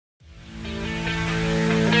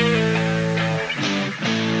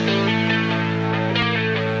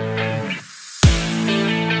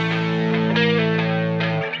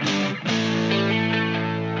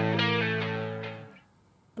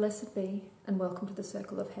Blessed be, and welcome to the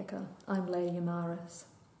Circle of Heka. I'm Lady Amaris.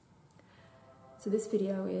 So this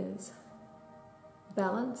video is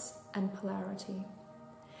balance and polarity.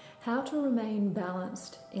 How to remain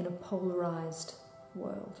balanced in a polarized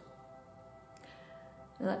world.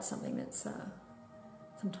 And that's something that's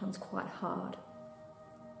sometimes quite hard.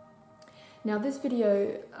 Now this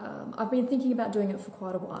video, I've been thinking about doing it for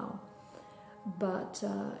quite a while, but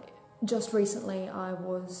just recently I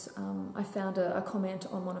found a comment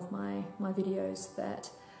on one of my videos that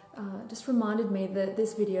just reminded me that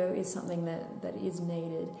this video is something that is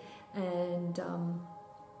needed, and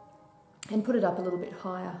put it up a little bit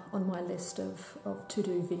higher on my list of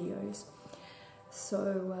to-do videos.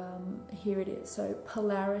 So here it is. So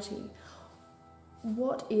polarity.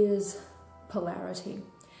 What is polarity?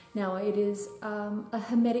 Now it is a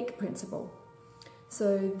Hermetic principle.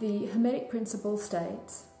 So the Hermetic principle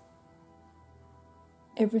states,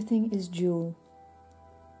 everything is dual.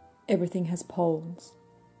 Everything has poles.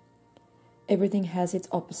 Everything has its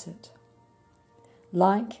opposite.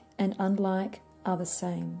 Like and unlike are the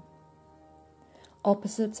same.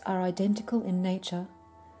 Opposites are identical in nature,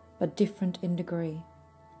 but different in degree.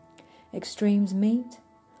 Extremes meet.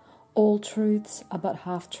 All truths are but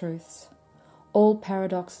half-truths. All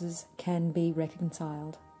paradoxes can be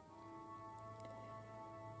reconciled.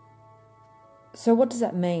 So what does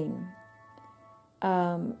that mean?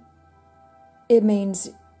 It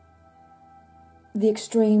means the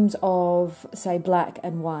extremes of, say, black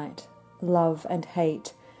and white, love and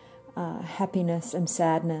hate, happiness and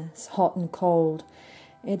sadness, hot and cold.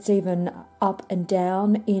 It's even up and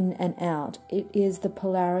down, in and out. It is the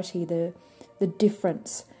polarity, the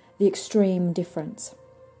difference, the extreme difference.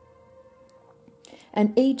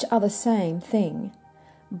 And each are the same thing,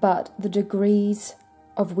 but the degrees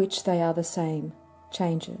of which they are the same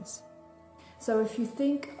changes. So if you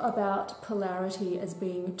think about polarity as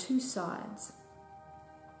being two sides,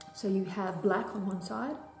 so you have black on one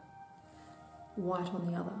side, white on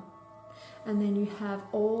the other, and then you have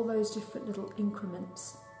all those different little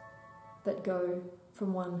increments that go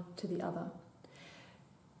from one to the other.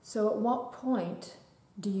 So at what point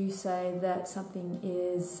do you say that something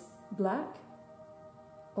is black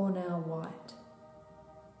or now white?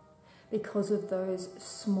 Because of those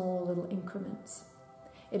small little increments.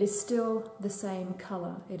 It is still the same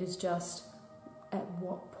colour. It is just at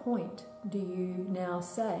what point do you now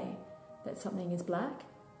say that something is black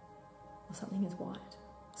or something is white?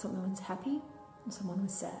 Someone's happy or someone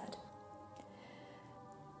is sad.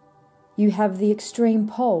 You have the extreme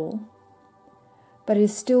pole, but it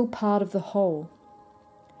is still part of the whole.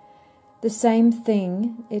 The same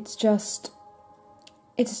thing, it's just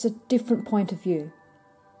a different point of view.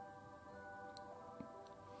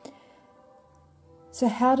 So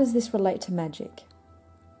how does this relate to magic?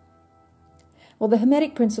 Well, the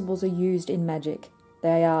Hermetic principles are used in magic.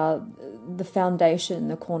 They are the foundation,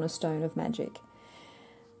 the cornerstone of magic.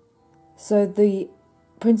 So the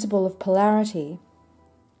principle of polarity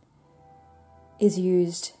is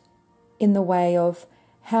used in the way of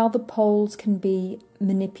how the poles can be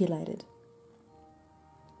manipulated.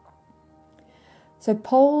 So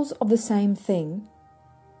poles of the same thing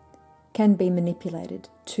can be manipulated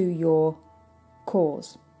to your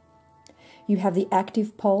cause. You have the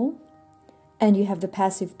active pole and you have the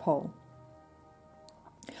passive pole.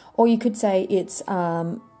 Or you could say it's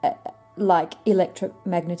like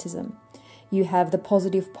electromagnetism. You have the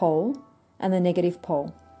positive pole and the negative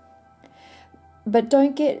pole. But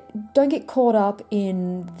don't get caught up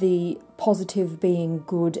in the positive being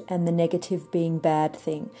good and the negative being bad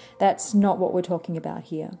thing. That's not what we're talking about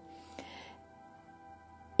here.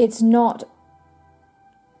 It's not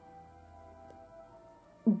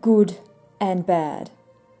good and bad.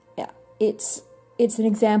 Yeah, it's an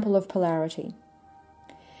example of polarity.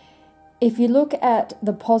 If you look at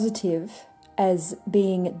the positive as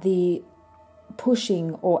being the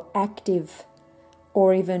pushing or active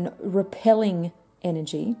or even repelling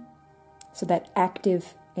energy, so that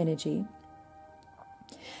active energy,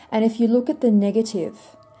 and if you look at the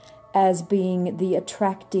negative as being the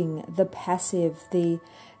attracting, the passive, the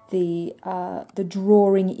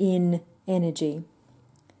drawing in energy,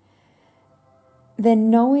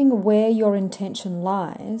 then knowing where your intention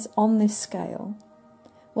lies on this scale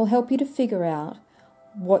will help you to figure out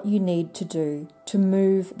what you need to do to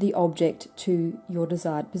move the object to your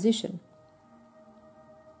desired position.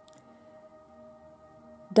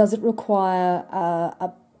 Does it require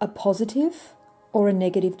a positive or a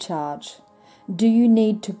negative charge? Do you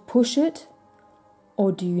need to push it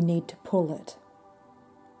or do you need to pull it?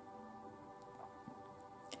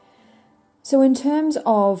 So in terms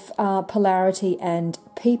of polarity and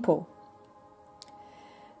people,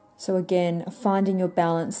 So again, finding your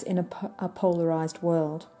balance in a polarized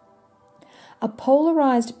world. A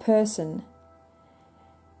polarized person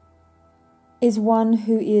is one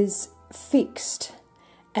who is fixed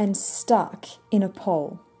and stuck in a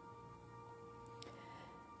pole.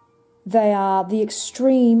 They are the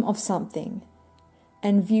extreme of something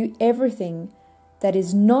and view everything that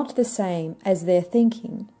is not the same as their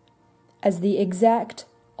thinking as the exact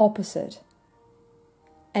opposite,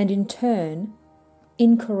 and in turn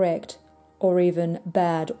incorrect or even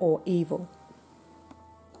bad or evil.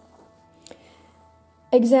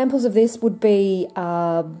 Examples of this would be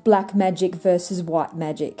black magic versus white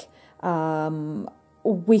magic, Wiccan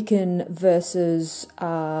versus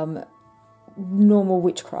normal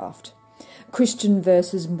witchcraft, Christian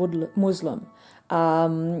versus Muslim,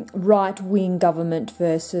 right-wing government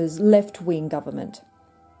versus left-wing government.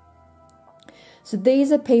 So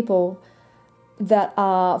these are people that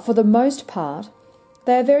are, for the most part,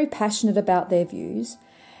 they are very passionate about their views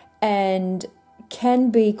and can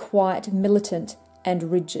be quite militant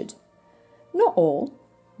and rigid. Not all,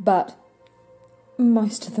 but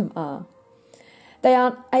most of them are. They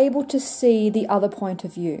aren't able to see the other point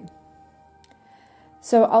of view.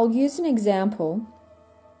 So I'll use an example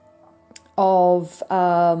of,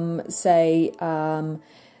 let's say a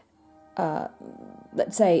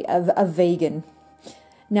vegan.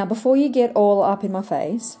 Now, before you get all up in my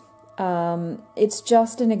face, it's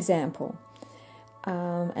just an example.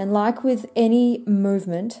 And like with any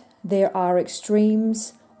movement, there are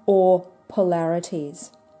extremes or polarities.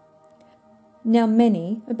 Now,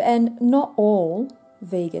 many, and not all,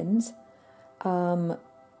 vegans, or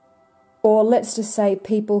let's just say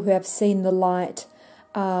people who have seen the light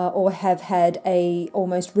or have had a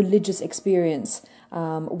almost religious experience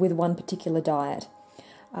with one particular diet,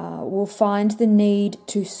 will find the need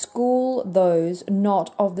to school those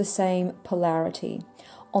not of the same polarity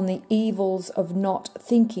on the evils of not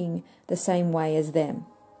thinking the same way as them.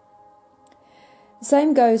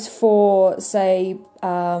 Same goes for, say,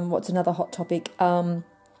 what's another hot topic?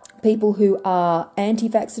 People who are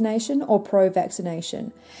anti-vaccination or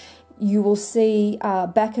pro-vaccination. You will see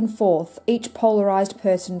back and forth, each polarized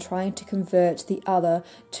person trying to convert the other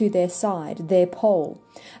to their side, their pole.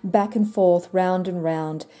 Back and forth, round and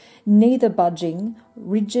round, neither budging,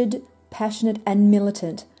 rigid, passionate and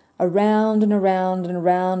militant, around and around and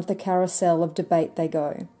around the carousel of debate they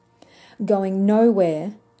go, going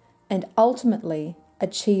nowhere and ultimately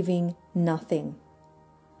achieving nothing.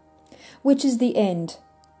 Which is the end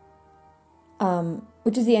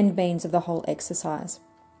means of the whole exercise.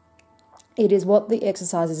 It is what the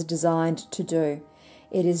exercise is designed to do.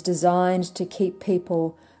 It is designed to keep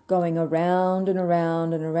people going around and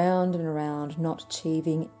around and around and around, not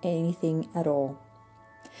achieving anything at all.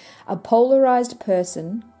 A polarized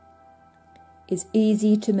person is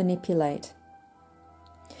easy to manipulate.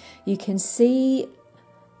 You can see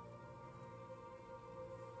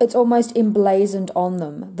it's almost emblazoned on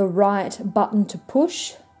them, the right button to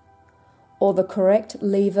push or the correct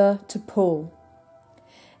lever to pull,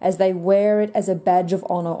 as they wear it as a badge of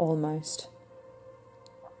honor almost.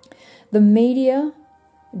 The media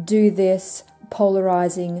do this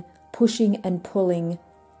polarizing, pushing and pulling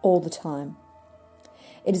all the time.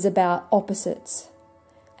 It is about opposites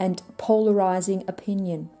and polarizing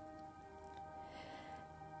opinion.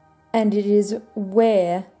 And it is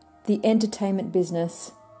where the entertainment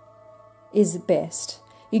business is best.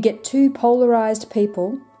 You get two polarized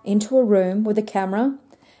people into a room with a camera,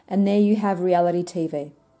 and there you have reality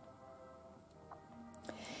TV.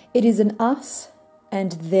 It is an us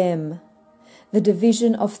and them, the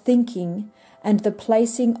division of thinking and the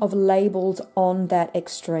placing of labels on that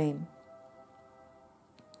extreme.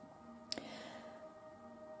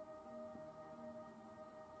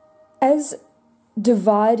 As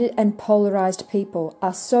divided and polarized people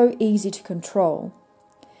are so easy to control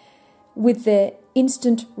with their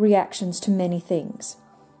instant reactions to many things.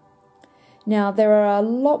 Now, there are a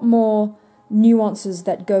lot more nuances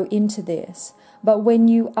that go into this, but when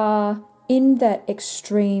you are in that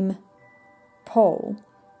extreme pole,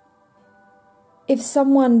 if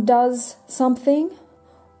someone does something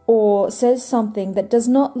or says something that does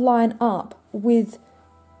not line up with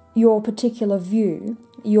your particular view,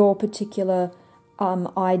 your particular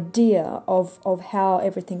idea of how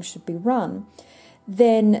everything should be run,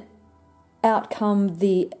 then out come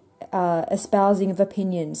the espousing of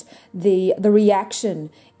opinions, the reaction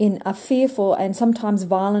in a fearful and sometimes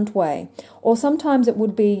violent way, or sometimes it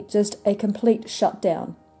would be just a complete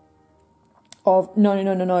shutdown of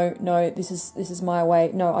no, this is my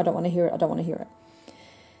way, no, I don't want to hear it.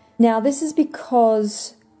 Now, this is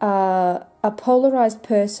because a polarized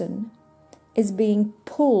person is being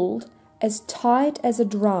pulled as tight as a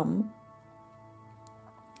drum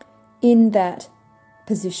in that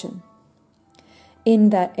position, in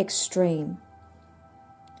that extreme.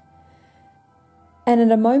 And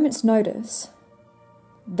at a moment's notice,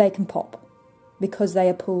 they can pop because they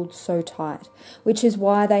are pulled so tight, which is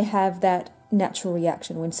why they have that natural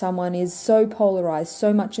reaction. When someone is so polarized,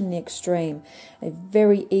 so much in the extreme, they're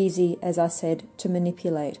very easy, as I said, to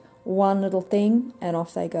manipulate. One little thing and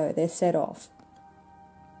off they go. They're set off.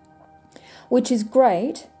 Which is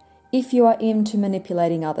great if you are into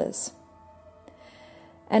manipulating others.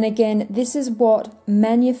 And again, this is what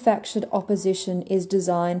manufactured opposition is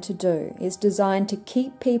designed to do. It's designed to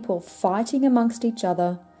keep people fighting amongst each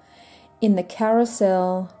other in the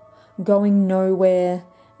carousel, going nowhere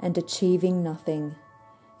and achieving nothing.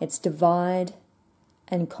 It's divide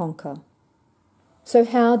and conquer. So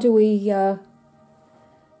how do we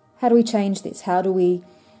change this? How do we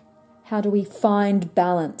find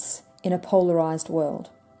balance in a polarized world?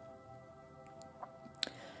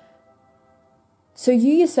 So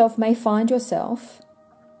you yourself may find yourself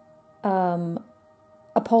a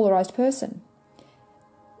polarized person.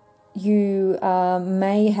 You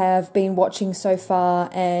may have been watching so far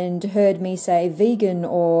and heard me say vegan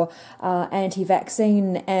or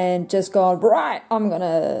anti-vaccine and just gone, right, I'm going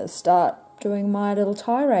to start doing my little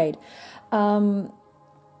tirade. And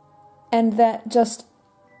that just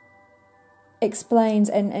explains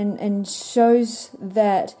and shows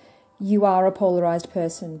that you are a polarized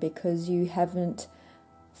person because you haven't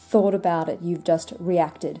thought about it. You've just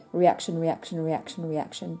reacted. Reaction, reaction, reaction,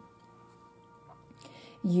 reaction.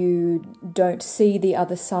 You don't see the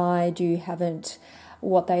other side. You haven't,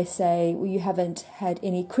 what they say, you haven't had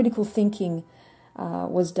any critical thinking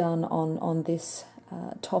was done on this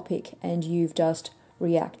topic, and you've just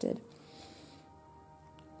reacted.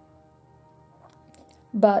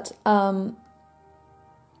 But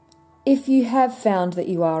if you have found that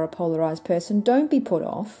you are a polarized person, don't be put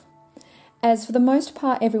off, as for the most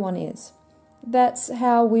part everyone is. That's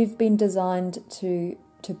how we've been designed to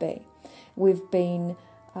be. We've been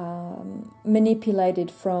manipulated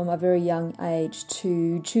from a very young age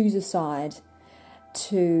to choose a side,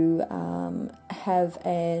 to have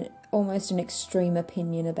almost an extreme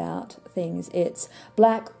opinion about things. It's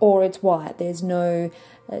black or it's white. There's no,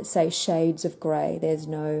 let's say, shades of grey. There's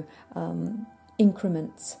no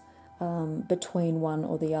increments between one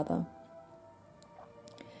or the other.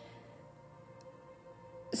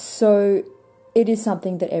 So it is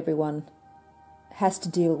something that everyone has to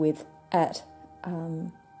deal with at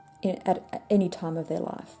any time of their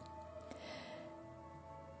life.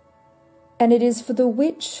 And it is for the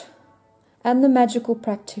witch and the magical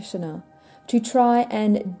practitioner to try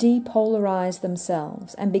and depolarize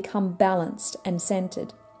themselves and become balanced and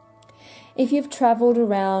centered. If you've travelled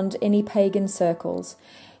around any pagan circles,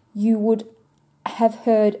 you would have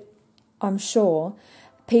heard, I'm sure,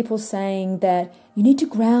 people saying that you need to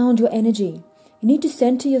ground your energy, you need to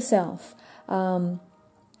center yourself.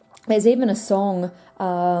 There's even a song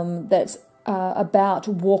that's about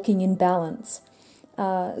walking in balance.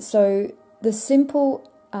 So the simple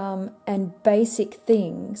and basic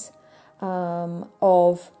things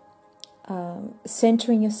of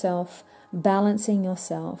centering yourself, balancing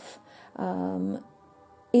yourself,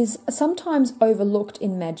 is sometimes overlooked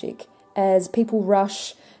in magic, as people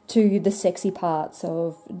rush to the sexy parts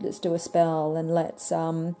of let's do a spell and let's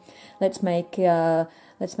make a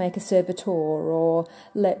servitor, or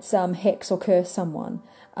let's hex or curse someone.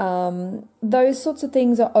 Those sorts of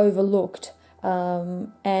things are overlooked,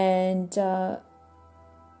 and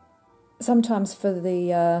sometimes for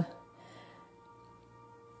the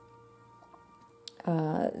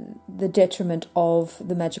detriment of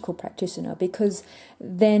the magical practitioner, because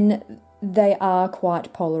then they are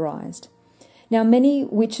quite polarized. Now, many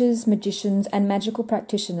witches, magicians, and magical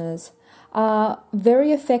practitioners are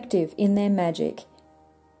very effective in their magic,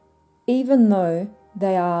 even though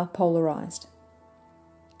they are polarized.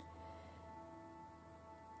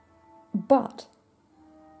 But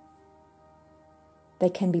they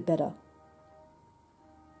can be better.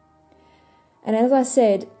 And as I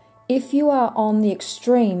said, if you are on the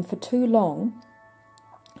extreme for too long,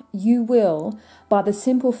 you will, by the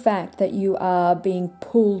simple fact that you are being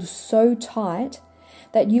pulled so tight,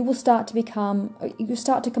 that you will start to come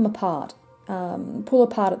apart, pull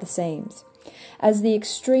apart at the seams. As the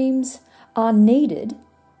extremes are needed,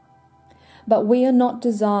 but we are not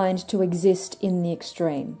designed to exist in the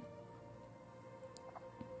extreme.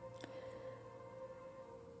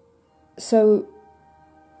 So,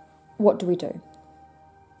 what do we do?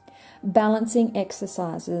 Balancing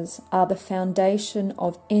exercises are the foundation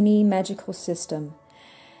of any magical system.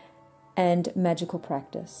 and magical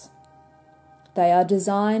practice. They are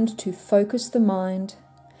designed to focus the mind,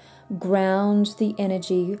 ground the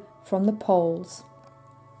energy from the poles,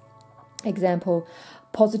 example,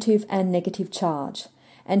 positive and negative charge,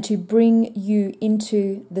 and to bring you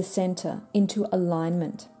into the center, into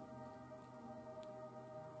alignment.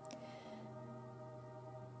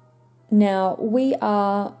 Now, we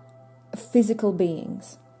are physical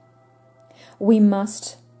beings. We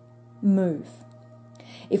must move.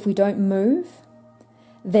 If we don't move,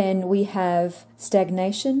 then we have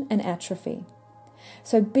stagnation and atrophy.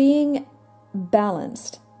 So being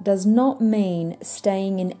balanced does not mean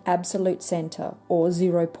staying in absolute center or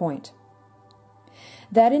 0 point.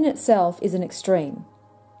 That in itself is an extreme.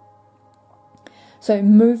 So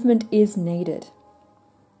movement is needed.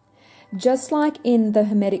 Just like in the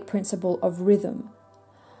Hermetic principle of rhythm,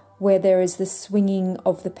 where there is the swinging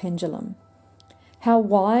of the pendulum. How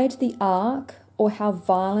wide the arc or how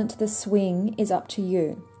violent the swing is up to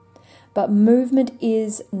you, but movement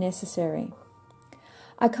is necessary.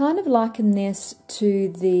 I kind of liken this to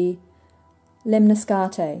the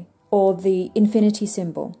lemniscate, or the infinity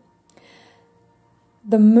symbol.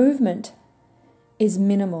 The movement is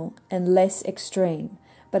minimal and less extreme,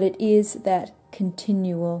 but it is that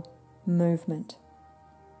continual movement.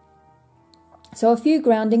 So a few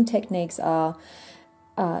grounding techniques are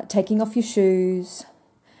taking off your shoes,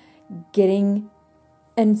 getting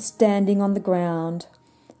and standing on the ground,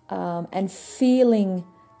 and feeling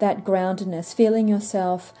that groundedness, feeling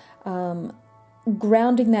yourself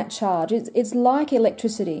grounding that charge. It's like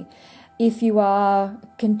electricity. If you are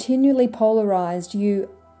continually polarized, you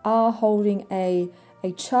are holding a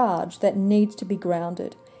charge that needs to be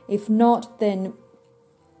grounded. If not, then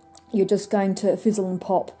you're just going to fizzle and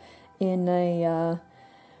pop in a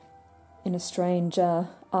strange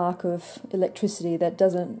arc of electricity that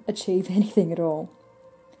doesn't achieve anything at all.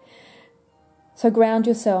 So ground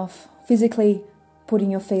yourself, physically putting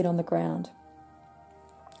your feet on the ground.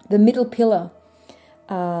 The middle pillar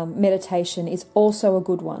meditation is also a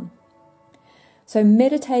good one. So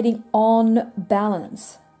meditating on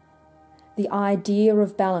balance, the idea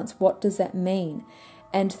of balance, what does that mean?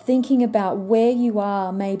 And thinking about where you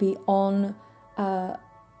are maybe on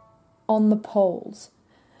the poles,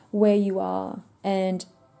 where you are, and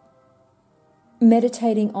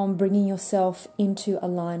meditating on bringing yourself into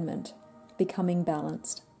alignment, becoming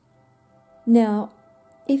balanced. Now,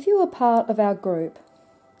 if you are part of our group,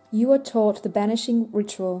 you are taught the banishing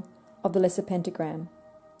ritual of the Lesser Pentagram,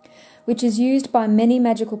 which is used by many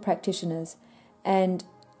magical practitioners, and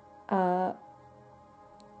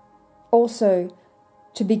also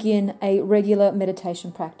to begin a regular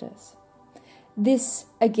meditation practice. This,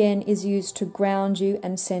 again, is used to ground you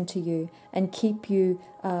and center you and keep you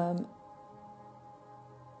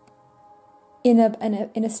in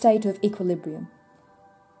a state of equilibrium.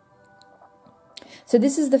 So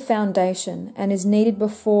this is the foundation and is needed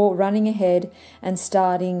before running ahead and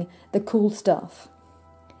starting the cool stuff.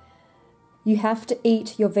 You have to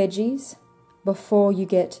eat your veggies before you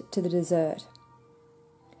get to the dessert.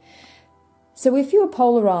 So if you are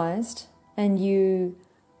polarized and you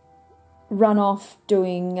run off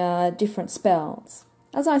doing different spells,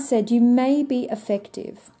 as I said, you may be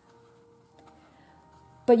effective,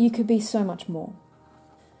 but you could be so much more.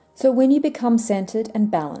 So when you become centered and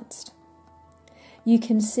balanced, you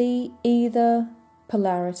can see either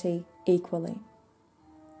polarity equally.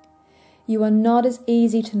 You are not as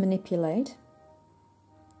easy to manipulate,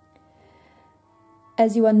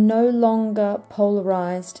 as you are no longer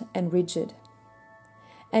polarized and rigid.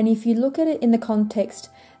 And if you look at it in the context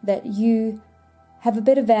that you have a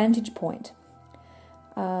better vantage point,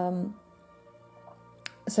 so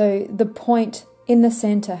the point in the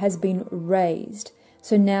center has been raised,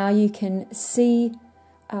 so now you can see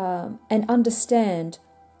and understand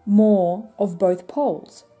more of both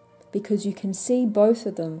poles, because you can see both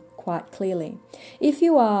of them quite clearly. If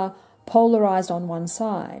you are polarized on one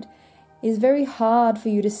side, it's very hard for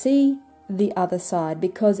you to see the other side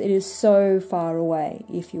because it is so far away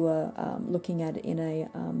if you are looking at it in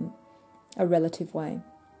a relative way.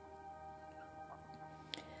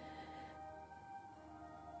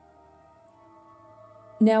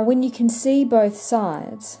 Now, when you can see both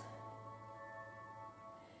sides,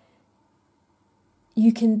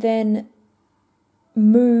 you can then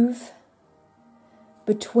move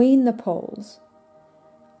between the poles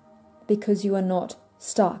because you are not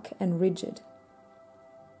stuck and rigid.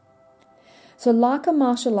 So like a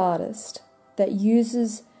martial artist that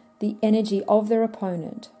uses the energy of their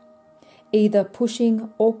opponent, either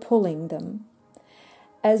pushing or pulling them,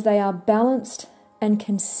 as they are balanced and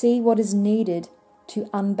can see what is needed to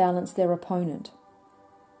unbalance their opponent.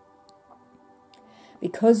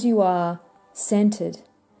 Because you are centered,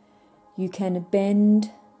 you can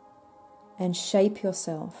bend and shape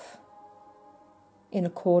yourself in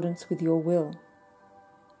accordance with your will.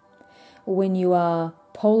 When you are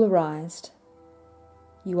polarized,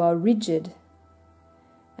 you are rigid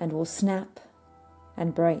and will snap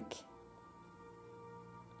and break.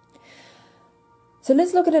 So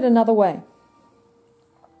let's look at it another way.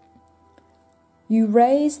 You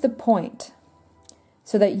raise the point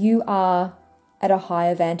so that you are at a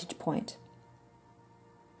higher vantage point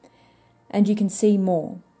and you can see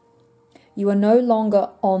more. You are no longer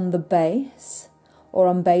on the base or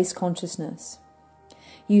on base consciousness.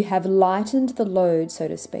 You have lightened the load, so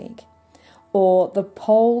to speak, or the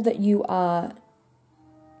pole that you are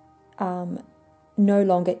no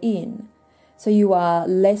longer in. So you are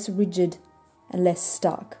less rigid and less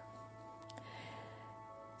stuck.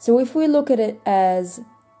 So if we look at it as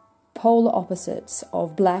polar opposites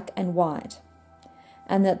of black and white,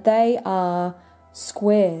 and that they are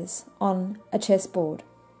squares on a chessboard,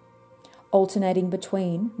 alternating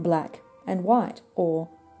between black and white, or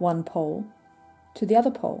one pole to the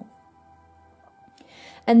other pole.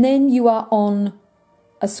 And then you are on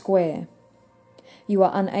a square. You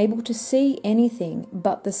are unable to see anything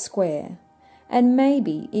but the square, and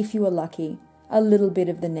maybe, if you are lucky, a little bit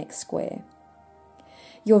of the next square.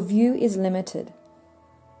 Your view is limited.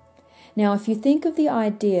 Now, if you think of the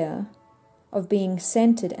idea of being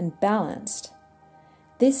centered and balanced,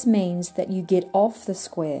 this means that you get off the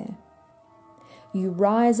square. You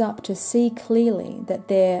rise up to see clearly that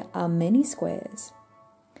there are many squares,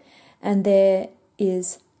 and there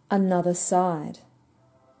is another side,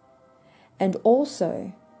 and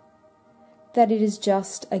also that it is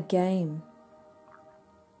just a game.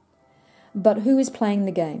 But who is playing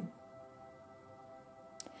the game?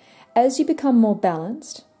 As you become more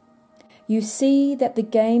balanced, you see that the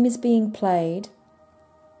game is being played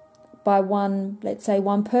by one, let's say,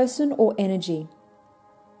 one person or energy.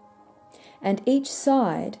 And each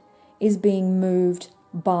side is being moved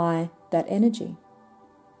by that energy.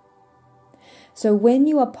 So when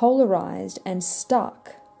you are polarized and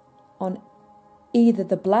stuck on either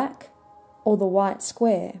the black or the white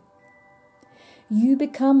square, you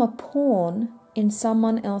become a pawn in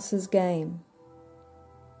someone else's game.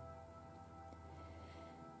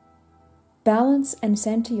 Balance and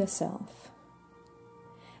center yourself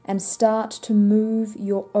and start to move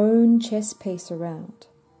your own chess piece around.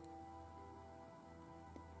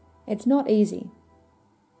 It's not easy.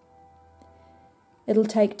 It'll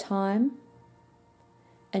take time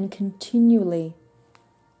and continually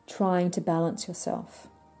trying to balance yourself.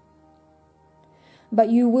 But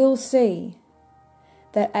you will see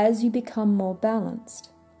that as you become more balanced,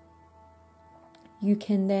 you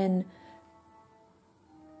can then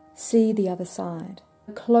see the other side.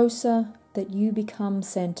 The closer that you become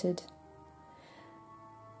centered,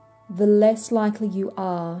 the less likely you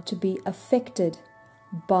are to be affected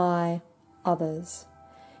by others.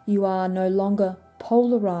 You are no longer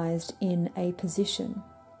polarized in a position.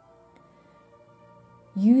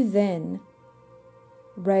 You then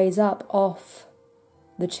raise up off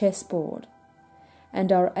the chessboard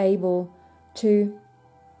and are able to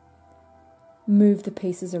move the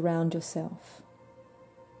pieces around yourself.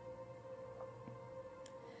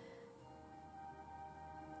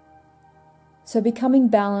 So becoming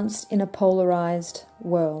balanced in a polarized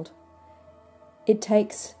world, it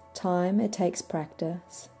takes time, it takes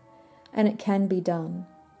practice, and it can be done.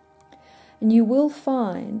 And you will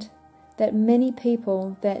find that many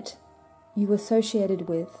people that you associated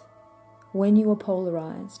with when you were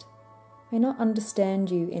polarized may not understand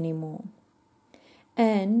you anymore,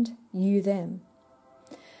 and you them,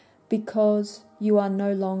 because you are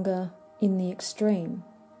no longer in the extreme.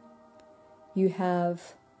 You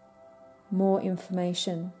have more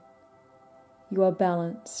information. You are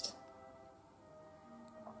balanced.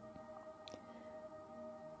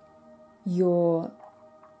 You're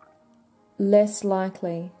less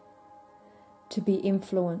likely to be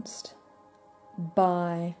influenced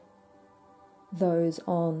by those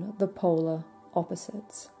on the polar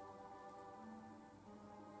opposites.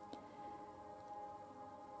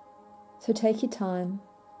 So take your time,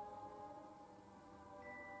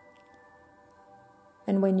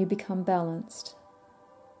 and when you become balanced,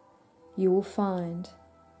 you will find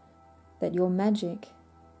that your magic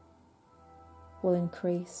will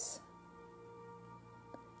increase,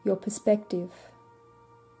 your perspective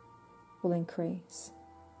will increase,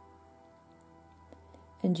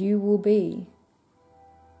 and you will be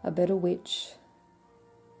a better witch,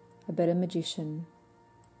 a better magician,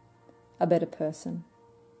 a better person.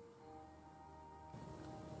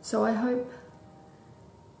 So I hope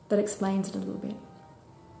that explains it a little bit.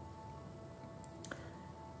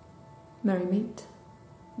 Merry meet,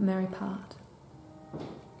 merry part,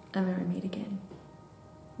 and merry meet again.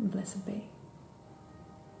 Blessed be.